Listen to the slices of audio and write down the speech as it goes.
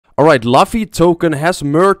Alright, Luffy token has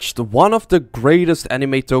merged one of the greatest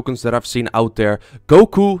anime tokens that I've seen out there.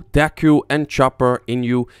 Goku, Deku and Chopper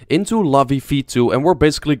Inu into Luffy V2, and we're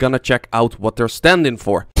basically gonna check out what they're standing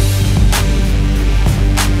for.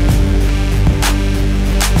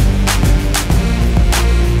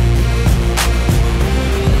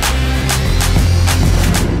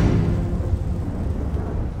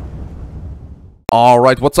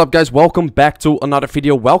 Alright, what's up guys? Welcome back to another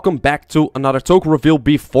video. Welcome back to another token reveal.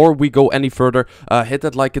 Before we go any further, hit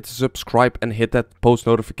that like, hit the subscribe and hit that post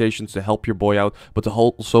notifications to help your boy out, but to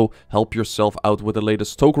also help yourself out with the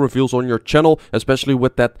latest token reveals on your channel, especially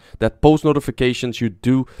with that post notifications. You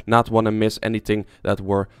do not want to miss anything that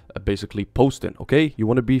we're basically posting, okay? You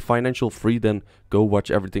want to be financial free, then go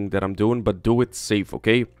watch everything that I'm doing, but do it safe,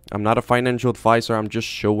 okay? I'm not a financial advisor, I'm just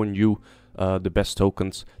showing you the best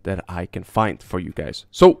tokens that I can find for you guys.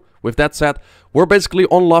 So with that said, we're basically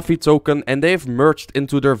on Luffy token and they've merged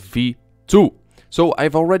into their V2. So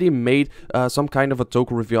I've already made some kind of a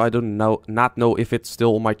token review. I don't not know if it's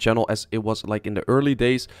still on my channel, as it was like in the early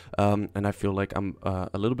days, and I feel like I'm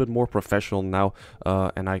a little bit more professional now,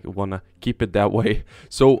 and I want to keep it that way.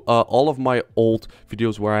 So all of my old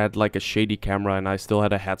videos where I had like a shady camera and I still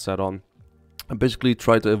had a headset on, I basically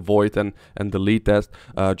try to avoid and delete that,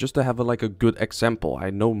 just to have like a good example. I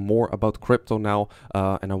know more about crypto now,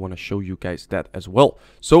 and I want to show you guys that as well.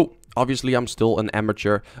 So obviously I'm still an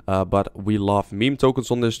amateur, but we love meme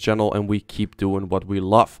tokens on this channel and we keep doing what we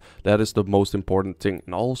love. That is the most important thing,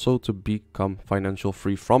 and also to become financial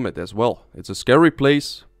free from it as well. It's a scary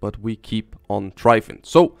place, but we keep on thriving.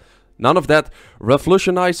 So none of that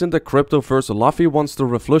revolutionizing the cryptoverse. Luffy wants to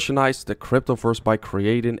revolutionize the cryptoverse by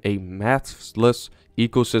creating a maskless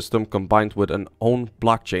ecosystem combined with an own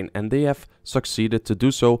blockchain, and they have succeeded to do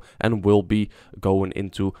so and will be going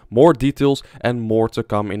into more details and more to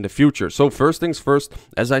come in the future. So first things first,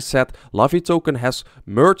 as I said, Luffy token has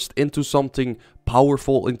merged into something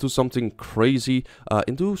powerful, into something crazy,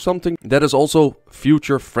 into something that is also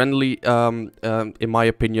future friendly, in my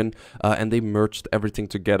opinion, and they merged everything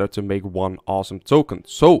together to make one awesome token.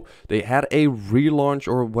 So they had a relaunch,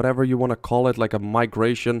 or whatever you want to call it, like a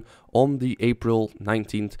migration on the April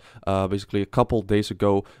 19th, basically a couple days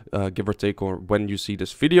ago, give or take, or when you see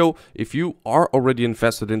this video. If you are already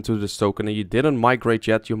invested into this token and you didn't migrate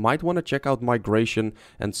yet, you might want to check out migration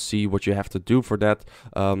and see what you have to do for that,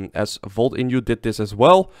 as Vault Inu did this as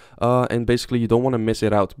well, and basically you don't want to miss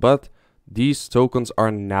it out. But these tokens are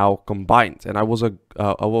now combined, and I was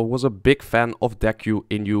a big fan of Deku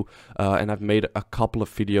Inu, and I've made a couple of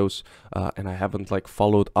videos, and I haven't like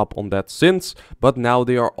followed up on that since, but now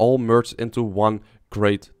they are all merged into one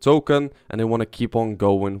great token, and they want to keep on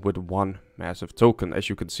going with one massive token, as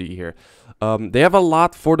you can see here. They have a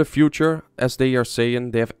lot for the future, as they are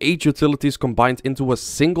saying. They have 8 utilities combined into a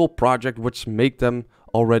single project, which make them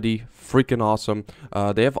already freaking awesome.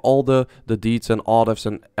 They have all the deeds and audits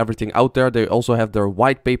and everything out there. They also have their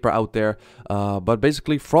white paper out there, but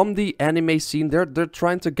basically from the anime scene, they're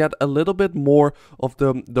trying to get a little bit more of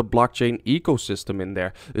the blockchain ecosystem in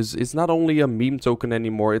there. It's not only a meme token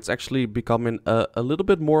anymore, it's actually becoming a little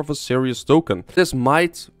bit more of a serious token. This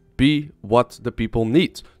might be what the people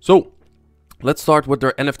need. So let's start with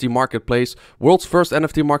their NFT marketplace. World's first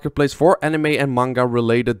NFT marketplace for anime and manga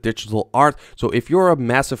related digital art. So if you're a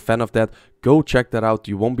massive fan of that, go check that out.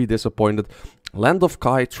 You won't be disappointed. Land of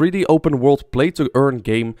Kai, 3D open world play to earn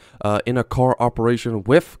game in a car operation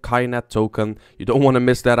with Kainet token. You don't want to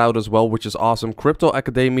miss that out as well, which is awesome. Crypto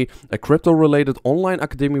Academy, a crypto related online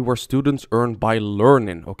academy where students earn by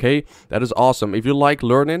learning. Okay, that is awesome. If you like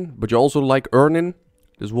learning, but you also like earning,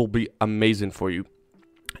 this will be amazing for you.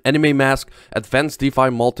 Anime Mask, advanced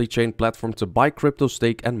DeFi multi-chain platform to buy crypto,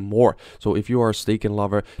 stake and more. So if you are a staking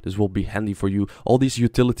lover, this will be handy for you. All these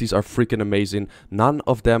utilities are freaking amazing. None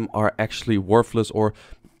of them are actually worthless or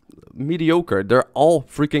mediocre. They're all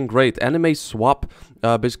freaking great. Anime Swap,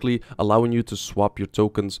 basically allowing you to swap your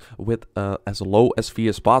tokens with as low as fee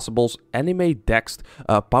as possible. Anime Dext,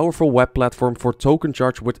 a powerful web platform for token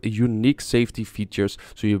charge with unique safety features,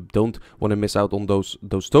 so you don't want to miss out on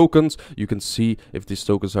those tokens. You can see if these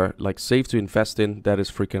tokens are like safe to invest in. That is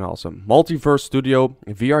freaking awesome. Multiverse Studio,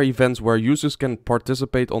 VR events where users can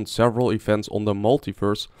participate on several events on the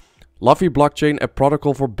multiverse. Luffy blockchain, a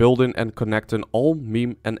protocol for building and connecting all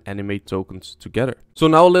meme and anime tokens together. So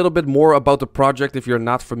now a little bit more about the project. If you're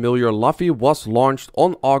not familiar, Luffy was launched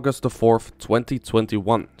on August the 4th,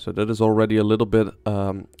 2021. So that is already a little bit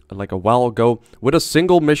like a while ago. With a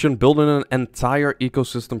single mission, building an entire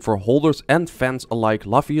ecosystem for holders and fans alike.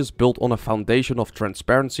 Luffy is built on a foundation of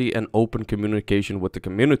transparency and open communication with the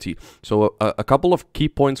community. So a couple of key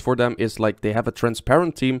points for them is like they have a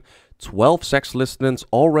transparent team, 12 sex listings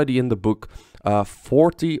already in the book,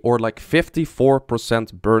 40 or like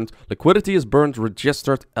 54% burned. Liquidity is burned,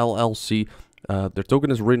 registered LLC. Their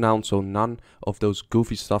token is renowned, so none of those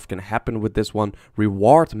goofy stuff can happen with this one.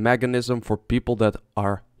 Reward mechanism for people that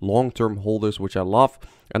are long-term holders, which I love,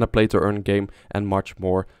 and a play-to-earn game, and much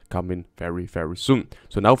more coming very, very soon.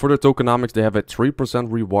 So now for the tokenomics, they have a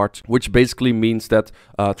 3% reward, which basically means that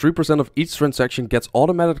 3% of each transaction gets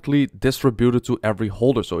automatically distributed to every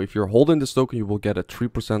holder. So if you're holding this token, you will get a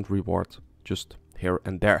 3% reward just here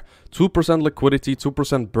and there. 2% liquidity,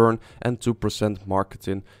 2% burn, and 2%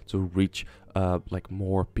 marketing to reach like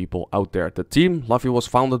more people out there. The team, Luffy, was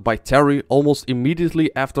founded by Terry. Almost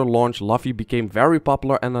immediately after launch, Luffy became very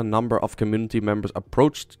popular and a number of community members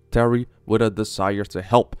approached Terry with a desire to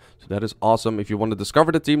help. So that is awesome. If you want to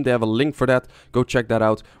discover the team, they have a link for that. Go check that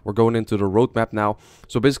out. We're going into the roadmap now.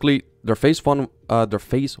 So basically, their phase one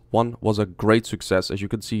was a great success. As you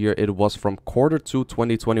can see here, it was from Q2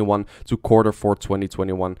 2021 to Q4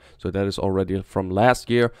 2021. So that is already from last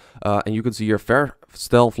year. And you can see here, fair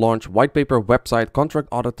stealth launch, white paper, website, contract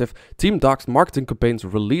auditive, team docs, marketing campaigns,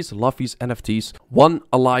 release Luffy's NFTs, one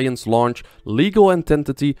alliance launch, legal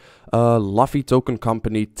entity, Luffy token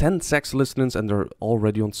company, 10 sex listings, and they're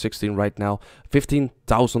already on 16 right now,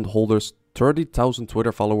 15,000 holders, 30,000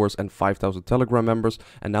 Twitter followers, and 5,000 Telegram members.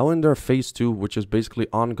 And now in their phase 2, which is basically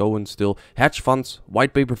ongoing still, hedge funds,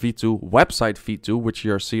 white paper V2, website V2, which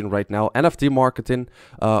you are seeing right now, NFT marketing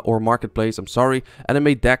or marketplace, I'm sorry,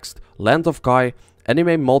 anime Dex, Land of Kai,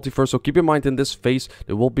 anime multiverse. So keep in mind, in this phase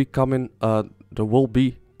there will be coming a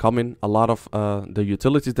lot of the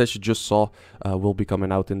utilities that you just saw will be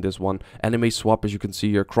coming out in this one. Anime swap, as you can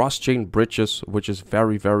see here, cross-chain bridges, which is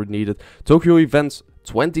very, very needed. Tokyo events,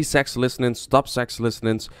 20 sex listings, top sex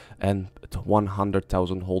listings, and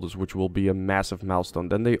 100,000 holders, which will be a massive milestone.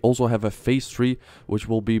 Then they also have a phase 3, which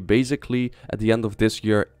will be basically at the end of this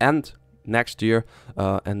year and next year,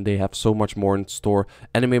 and they have so much more in store.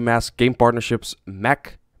 Anime mask, game partnerships,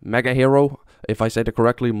 Mega Hero, if I say that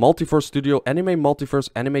correctly, Multiverse Studio, Anime Multiverse,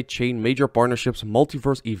 Anime Chain, major partnerships,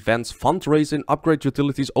 Multiverse events, fundraising, upgrade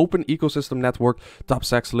utilities, open ecosystem network, top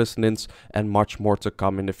sex listings, and much more to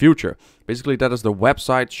come in the future. Basically, that is the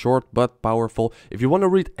website, short but powerful. If you want to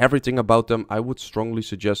read everything about them, I would strongly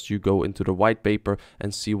suggest you go into the white paper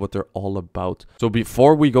and see what they're all about. So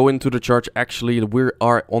before we go into the chart, actually, we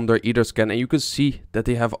are on their Etherscan, and you can see that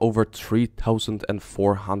they have over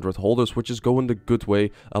 3,400 holders, which is going the good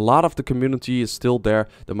way. A lot of the community is still there.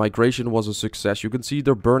 The migration was a success. You can see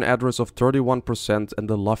their burn address of 31% and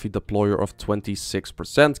the Luffy deployer of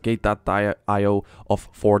 26%, Gate.io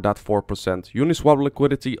of 4.4%, Uniswap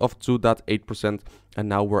liquidity of 2.8%, and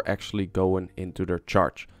now we're actually going into their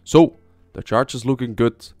chart. So the chart is looking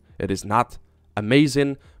good. It is not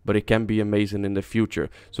amazing, but it can be amazing in the future.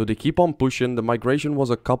 So they keep on pushing. The migration was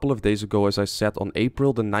a couple of days ago, as I said, on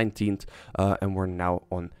April the 19th, and we're now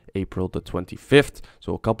on April the 25th.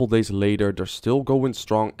 So a couple days later, they're still going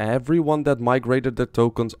strong. Everyone that migrated their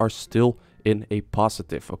tokens are still in a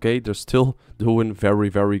positive, okay? They're still doing very,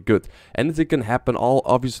 very good. Anything can happen.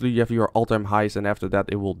 Obviously, you have your all-time highs, and after that,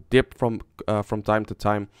 it will dip from time to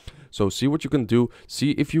time. So see what you can do.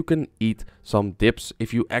 See if you can eat some dips.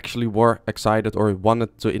 If you actually were excited or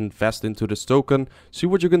wanted to invest into this token, see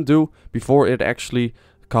what you can do before it actually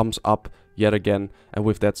comes up yet again. And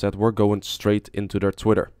with that said, we're going straight into their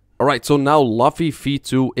Twitter. Alright, so now Luffy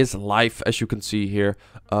V2 is live, as you can see here.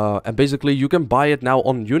 And basically, you can buy it now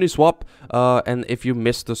on Uniswap. And if you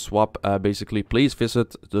missed the swap, basically, please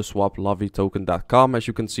visit the swap LuffyToken.com, as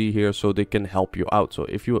you can see here, so they can help you out. So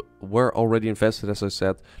if you were already invested, as I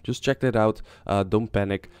said, just check that out. Don't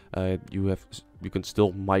panic. You can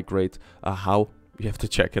still migrate. How? You have to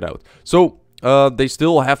check it out. So they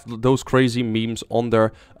still have those crazy memes on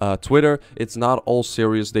their Twitter. It's not all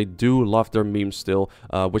serious. They do love their memes still,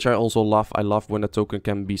 which I also love. I love when a token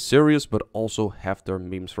can be serious, but also have their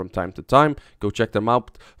memes from time to time. Go check them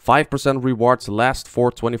out. 5% rewards last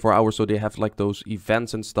for 24 hours. So they have like those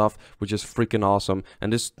events and stuff, which is freaking awesome.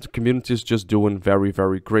 And this community is just doing very,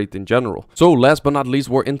 very great in general. So last but not least,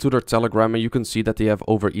 we're into their Telegram, and you can see that they have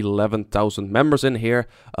over 11,000 members in here.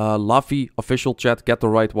 Luffy official chat, get the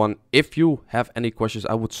right one. If you have any questions,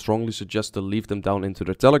 I would strongly suggest to leave them down into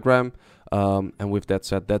the Telegram. And with that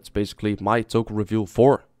said, that's basically my token review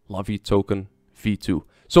for Luffy token V2.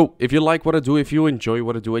 So if you like what I do, if you enjoy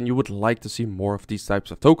what I do, and you would like to see more of these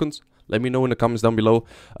types of tokens, let me know in the comments down below.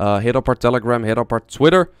 Hit up our Telegram, hit up our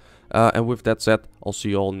Twitter. And with that said, I'll see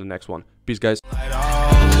you all in the next one. Peace, guys.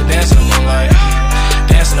 Dance in the moonlight,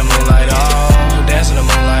 dance in the moonlight, oh, dance in the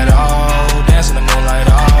moonlight, oh, dance in the moonlight,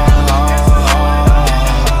 oh.